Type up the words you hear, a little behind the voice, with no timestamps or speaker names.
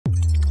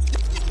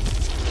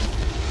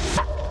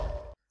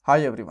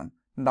Hi everyone.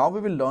 Now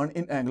we will learn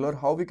in Angular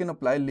how we can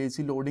apply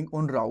lazy loading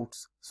on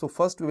routes. So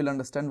first we will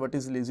understand what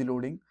is lazy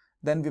loading.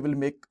 Then we will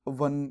make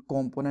one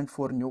component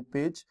for new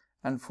page,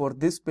 and for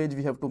this page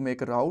we have to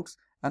make routes,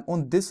 and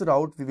on this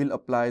route we will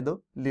apply the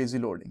lazy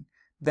loading.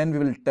 Then we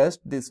will test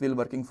this will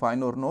working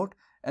fine or not,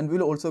 and we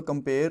will also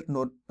compare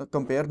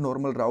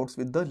normal routes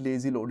with the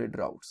lazy loaded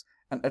routes.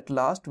 And at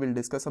last we'll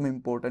discuss some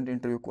important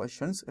interview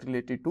questions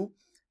related to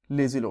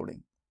lazy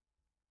loading.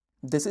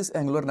 This is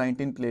Angular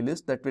 19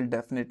 playlist that will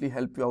definitely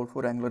help you out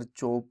for Angular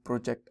job,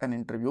 project and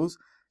interviews.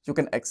 You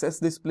can access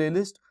this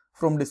playlist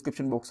from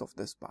description box of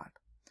this part.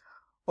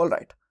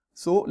 Alright,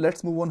 so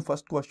let's move on.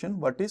 First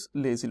question, what is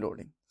lazy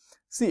loading?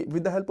 See,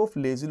 with the help of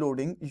lazy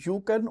loading,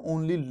 you can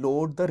only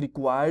load the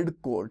required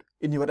code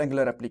in your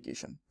Angular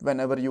application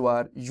whenever you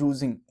are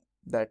using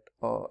that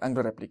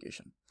Angular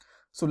application.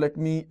 So let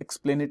me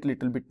explain it a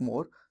little bit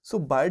more. So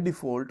by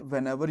default,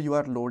 whenever you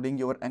are loading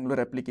your Angular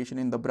application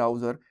in the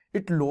browser,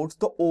 it loads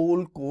the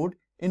whole code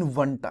in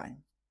one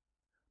time.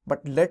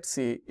 But let's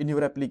say in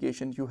your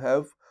application you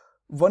have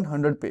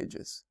 100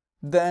 pages,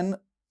 then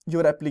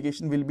your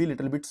application will be a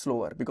little bit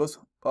slower because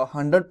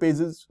 100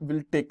 pages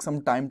will take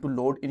some time to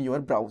load in your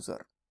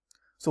browser.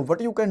 So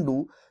what you can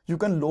do, you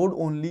can load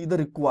only the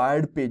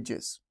required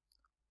pages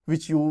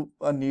which you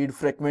need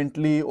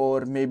frequently,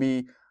 or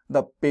maybe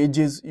the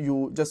pages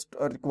you just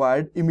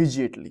required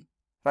immediately,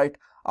 right?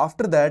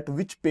 After that,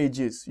 which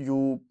pages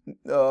you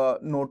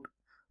not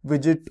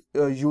visit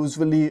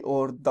usually,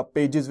 or the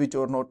pages which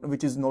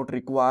is not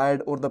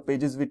required, or the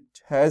pages which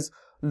has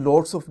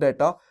lots of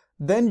data,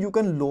 then you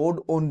can load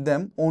on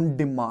them on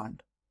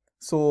demand.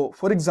 So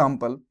for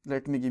example,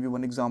 let me give you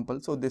one example.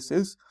 So this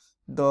is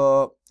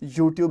the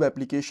YouTube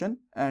application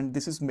and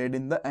this is made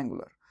in the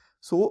Angular.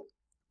 So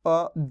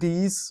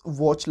these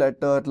watch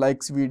letter,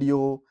 likes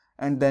video,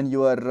 and then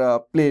your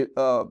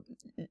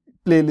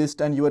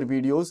playlist and your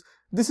videos,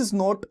 this is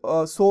not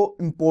so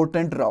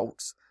important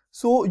routes.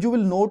 So you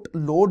will not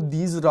load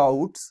these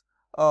routes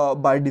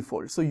by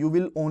default. So you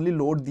will only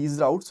load these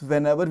routes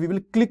whenever we will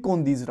click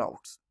on these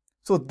routes.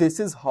 So this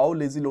is how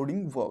lazy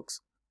loading works.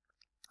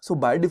 So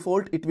by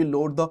default it will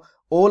load the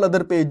all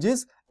other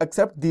pages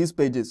except these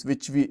pages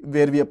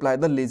where we apply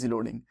the lazy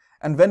loading.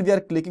 And when we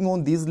are clicking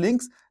on these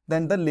links,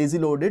 then the lazy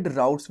loaded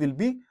routes will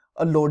be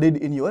loaded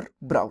in your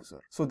browser.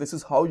 So this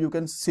is how you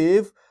can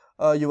save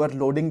your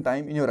loading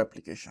time in your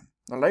application.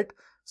 All right.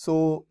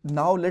 So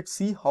now let's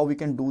see how we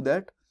can do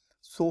that.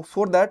 So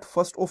for that,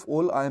 first of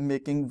all, I am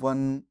making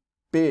one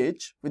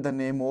page with the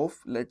name of,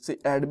 let's say,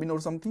 admin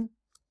or something.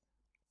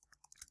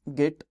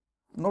 Get,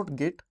 not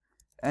get,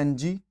 ng,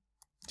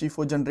 G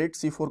for generate,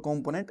 C for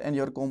component, and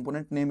your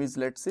component name is,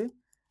 let's say,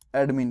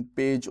 admin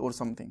page or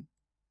something.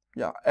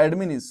 Yeah,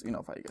 admin is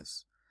enough, I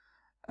guess.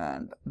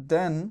 And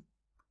then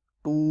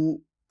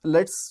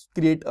let's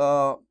create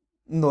a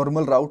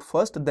normal route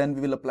first, then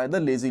we will apply the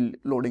lazy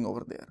loading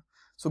over there.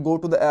 So go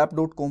to the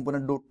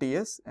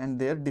app.component.ts and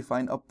there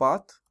define a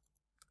path,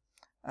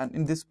 and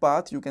in this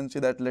path you can see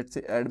that, let's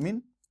say,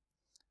 admin,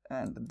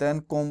 and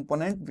then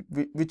component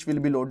which will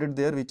be loaded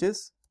there, which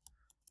is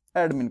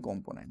admin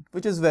component,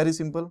 which is very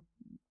simple.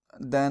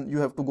 Then you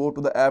have to go to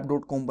the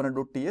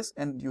app.component.ts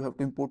and you have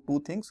to import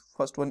two things.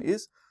 First one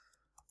is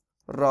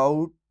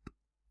router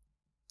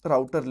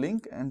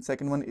link and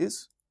second one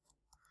is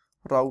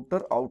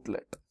router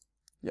outlet.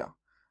 Yeah,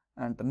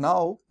 and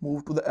now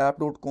move to the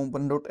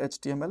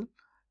app.component.html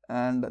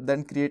and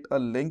then create a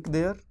link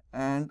there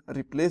and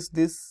replace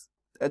this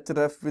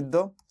href with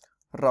the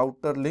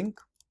router link.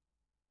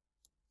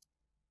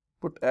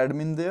 Put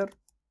admin there,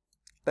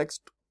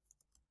 text,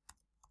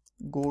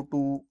 go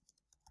to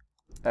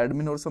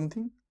admin or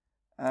something,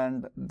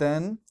 and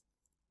then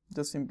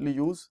just simply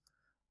use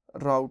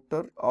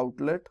router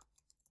outlet.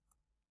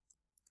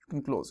 You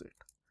can close it.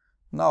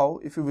 Now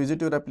if you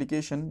visit your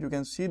application, you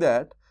can see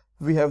that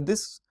we have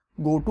this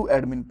go to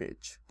admin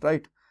page,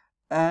 right?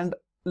 And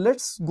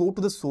let's go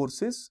to the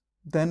sources,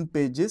 then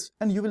pages,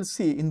 and you will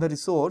see in the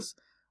resource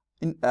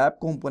in app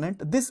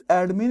component this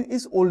admin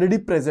is already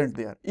present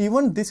there.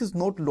 Even this is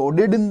not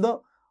loaded in the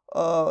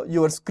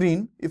your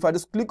screen. If I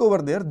just click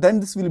over there, then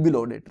this will be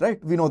loaded,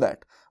 right? We know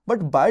that,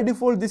 but by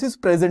default this is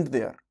present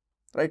there,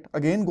 right?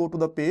 Again go to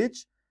the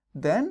page,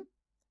 then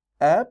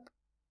app,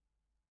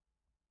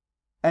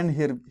 and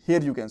here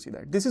you can see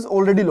that this is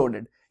already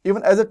loaded.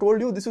 Even as I told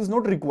you, this is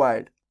not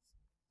required.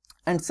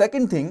 And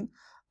second thing,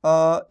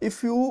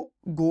 if you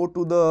go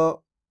to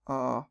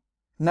the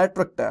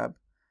network tab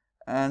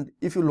and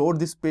if you load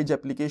this page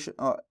application,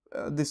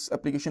 this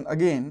application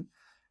again,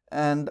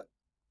 and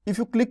if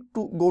you click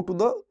to go to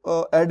the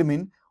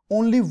admin,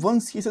 only one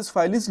CSS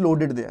file is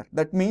loaded there.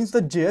 That means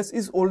the JS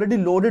is already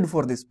loaded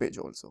for this page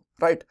also,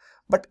 right?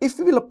 But if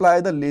we will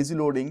apply the lazy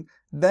loading,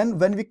 then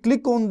when we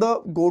click on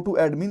the go to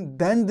admin,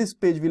 then this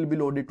page will be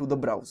loaded to the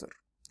browser.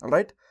 All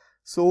right.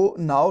 So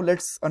now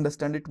let's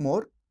understand it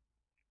more.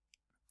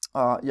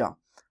 Yeah.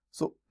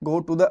 So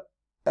go to the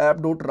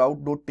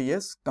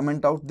app.route.ts,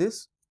 comment out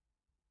this,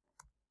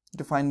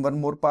 define one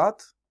more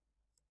path.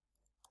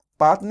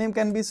 Path name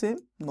can be same,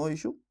 no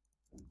issue.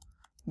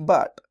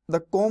 but the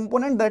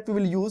component that we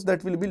will use,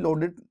 that will be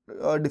loaded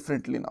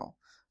differently now.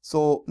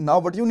 So now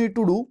what you need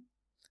to do,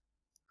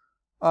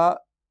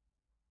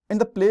 in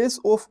the place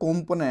of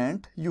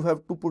component, you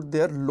have to put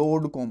their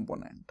load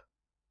component,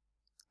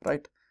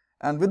 right?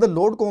 And with the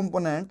load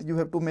component, you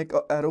have to make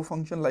a arrow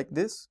function like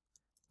this.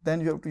 Then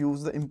you have to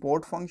use the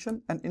import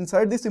function, and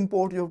inside this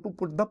import, you have to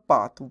put the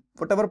path,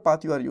 whatever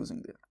path you are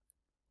using there.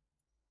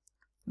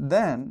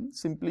 Then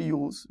simply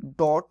use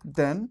dot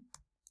then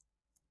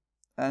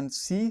and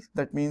c,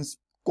 that means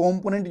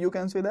component, you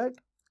can say that,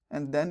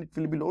 and then it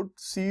will be load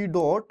c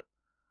dot,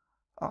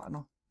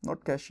 no,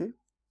 not cache,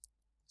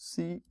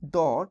 c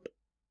dot,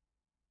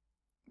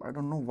 I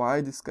don't know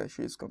why this cache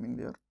is coming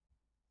there,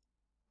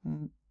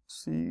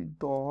 c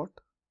dot,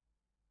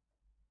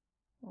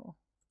 oh,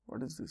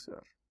 what is this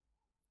here,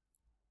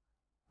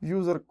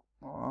 user,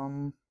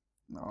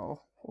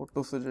 now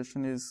auto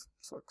suggestion is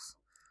sucks,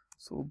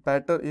 so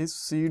better is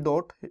c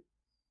dot,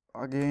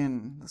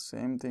 again the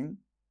same thing,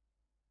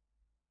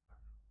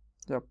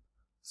 yep,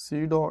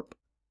 c dot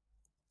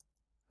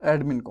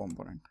admin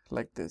component,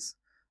 like this.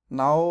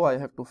 Now I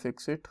have to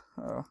fix it.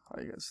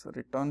 I guess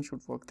return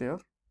should work there.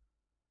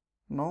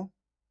 No,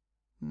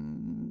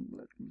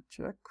 let me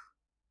check.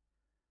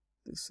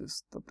 This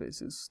is the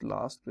braces,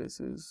 last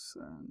braces,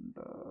 and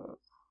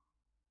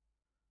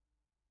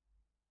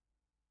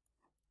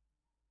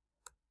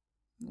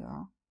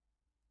yeah,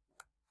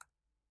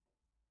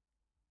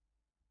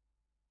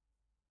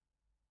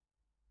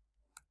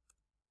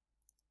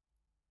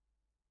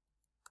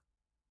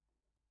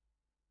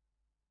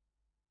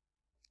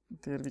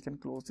 there we can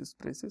close these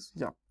braces.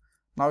 Yeah,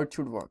 now it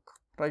should work,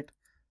 right?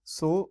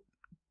 So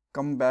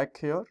come back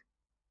here.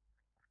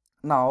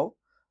 Now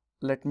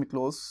let me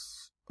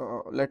close,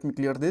 let me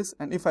clear this,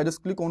 and if I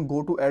just click on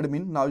go to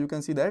admin, now you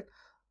can see that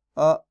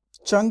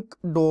chunk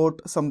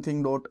dot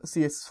something dot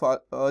cs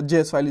file,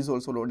 js file is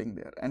also loading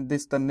there, and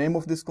this, the name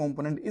of this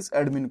component is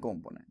admin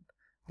component,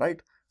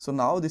 right? So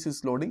now this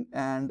is loading,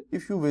 and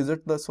if you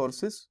visit the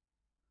sources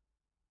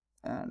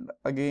and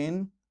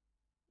again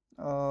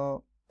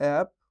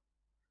app,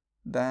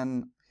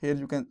 then here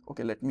you can,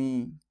 okay, let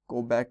me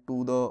go back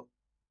to the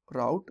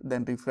route,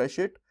 then refresh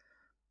it,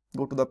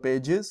 go to the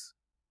pages,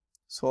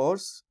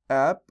 source,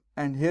 app,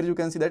 and here you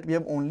can see that we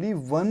have only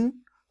one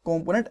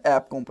component,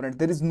 app component.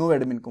 There is no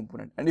admin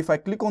component, and if I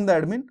click on the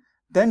admin,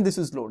 then this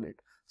is loaded.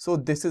 So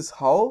this is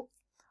how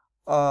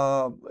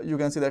you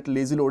can see that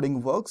lazy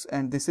loading works,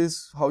 and this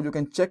is how you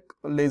can check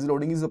lazy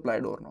loading is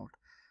applied or not.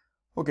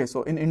 Okay,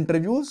 so in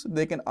interviews,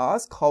 they can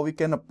ask how we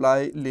can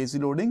apply lazy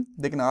loading.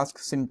 They can ask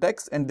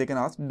syntax, and they can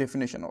ask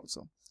definition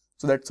also.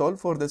 So that's all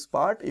for this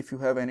part. If you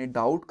have any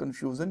doubt,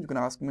 confusion, you can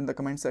ask me in the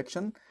comment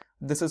section.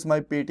 This is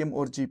my Paytm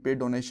or GPay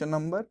donation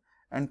number.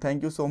 And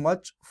thank you so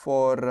much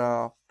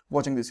for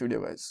watching this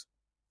video, guys.